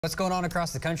What's going on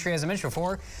across the country? As I mentioned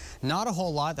before, not a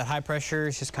whole lot. That high pressure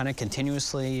is just kind of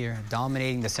continuously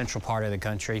dominating the central part of the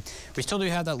country. We still do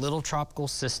have that little tropical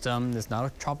system. It's not a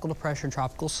tropical depression,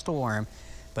 tropical storm,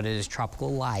 but it is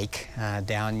tropical-like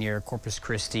down near Corpus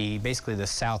Christi, basically the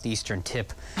southeastern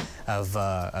tip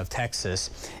of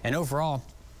Texas. And overall,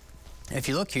 if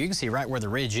you look here, you can see right where the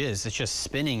ridge is. It's just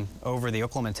spinning over the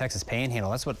Oklahoma and Texas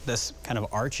panhandle. That's what this kind of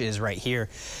arch is right here.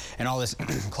 And all this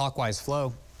clockwise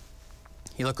flow.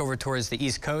 You look over towards the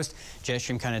east coast, jet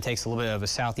stream kind of takes a little bit of a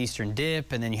southeastern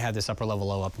dip, and then you have this upper level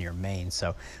low up near Maine.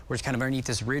 So we're just kind of underneath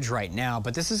this ridge right now,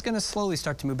 but this is going to slowly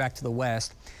start to move back to the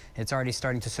west. It's already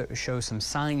starting to show some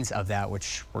signs of that,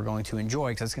 which we're going to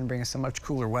enjoy because it's going to bring us some much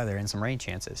cooler weather and some rain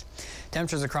chances.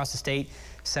 Temperatures across the state,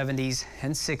 70s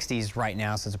and 60s right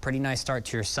now, so it's a pretty nice start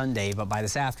to your Sunday, but by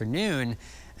this afternoon,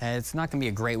 it's not going to be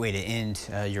a great way to end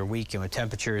your weekend with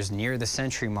temperatures near the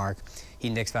century mark, heat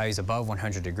index values above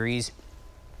 100 degrees.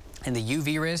 And the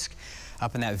UV risk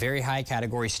up in that very high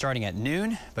category starting at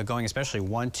noon, but going especially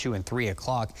 1, 2, and 3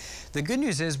 o'clock. The good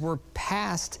news is we're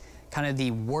past kind of the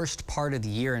worst part of the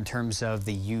year in terms of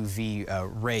the UV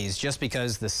rays, just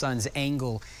because the sun's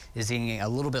angle is getting a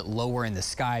little bit lower in the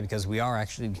sky because we are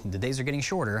actually, the days are getting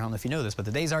shorter. I don't know if you know this, but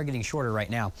the days are getting shorter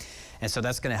right now. And so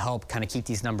that's going to help kind of keep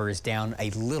these numbers down a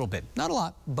little bit. Not a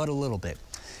lot, but a little bit.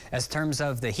 As terms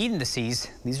of the heat indices,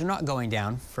 these are not going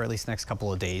down for at least the next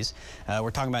couple of days. We're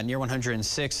talking about near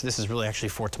 106. This is really actually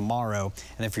for tomorrow.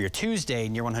 And then for your Tuesday,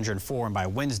 near 104. And by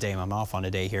Wednesday, I'm off on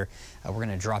a day here, we're going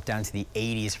to drop down to the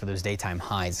 80s for those daytime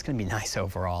highs. It's going to be nice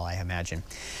overall, I imagine.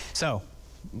 So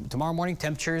tomorrow morning,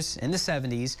 temperatures in the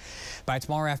 70s. By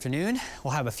tomorrow afternoon,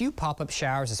 we'll have a few pop-up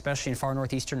showers, especially in far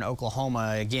northeastern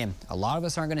Oklahoma. Again, a lot of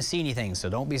us aren't going to see anything, so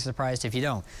don't be surprised if you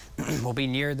don't. We'll be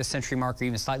near the century mark or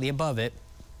even slightly above it.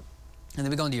 And then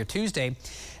we go into your Tuesday,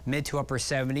 mid to upper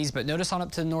 70s, but notice on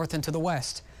up to the north and to the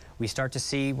west, we start to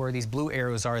see where these blue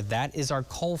arrows are. That is our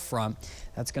cold front.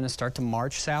 That's going to start to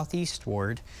march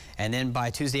southeastward. And then by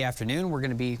Tuesday afternoon, we're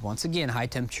going to be, once again, high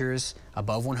temperatures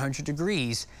above 100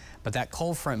 degrees. But that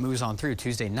cold front moves on through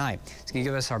Tuesday night. It's going to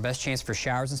give us our best chance for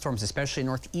showers and storms, especially in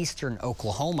northeastern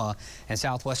Oklahoma and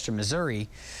southwestern Missouri.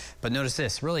 But notice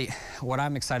this, really, what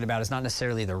I'm excited about is not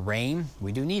necessarily the rain.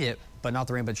 We do need it, but not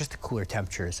the rain, but just the cooler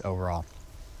temperatures overall.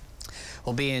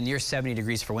 We'll be in near 70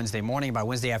 degrees for Wednesday morning. By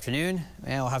Wednesday afternoon,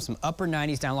 and we'll have some upper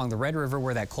 90s down along the Red River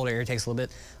where that colder air takes a little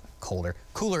bit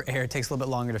cooler air takes a little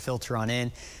bit longer to filter on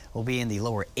in. We'll be in the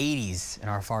lower 80s in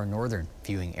our far northern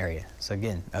viewing area. So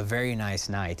again, a very nice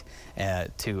night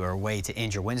way to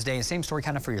end your Wednesday, and same story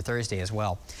kind of for your Thursday as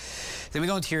well. Then we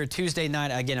go into your Tuesday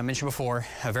night. Again, I mentioned before,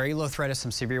 a very low threat of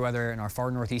some severe weather in our far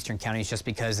northeastern counties just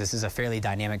because this is a fairly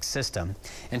dynamic system.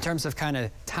 In terms of kind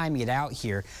of timing it out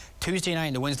here, Tuesday night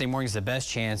into Wednesday morning is the best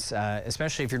chance,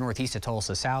 especially if you're northeast of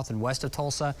Tulsa. South and west of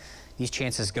Tulsa, these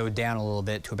chances go down a little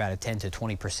bit to about a 10 to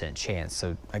 20% chance.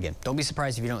 So again, don't be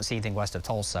surprised if you don't see anything west of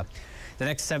Tulsa. The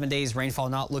next 7 days, rainfall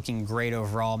not looking great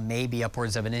overall, maybe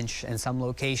upwards of an inch in some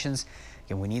locations.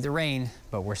 Again, we need the rain,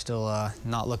 but we're still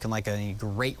not looking like any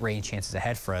great rain chances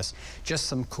ahead for us. Just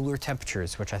some cooler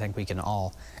temperatures, which I think we can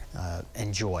all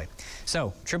enjoy.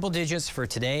 So triple digits for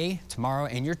today, tomorrow,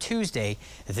 and your Tuesday.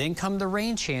 Then come the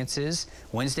rain chances.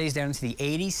 Wednesday's down into the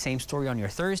 80s. Same story on your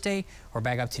Thursday, or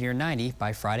back up to near 90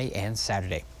 by Friday and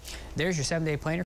Saturday. There's your 7-day planner.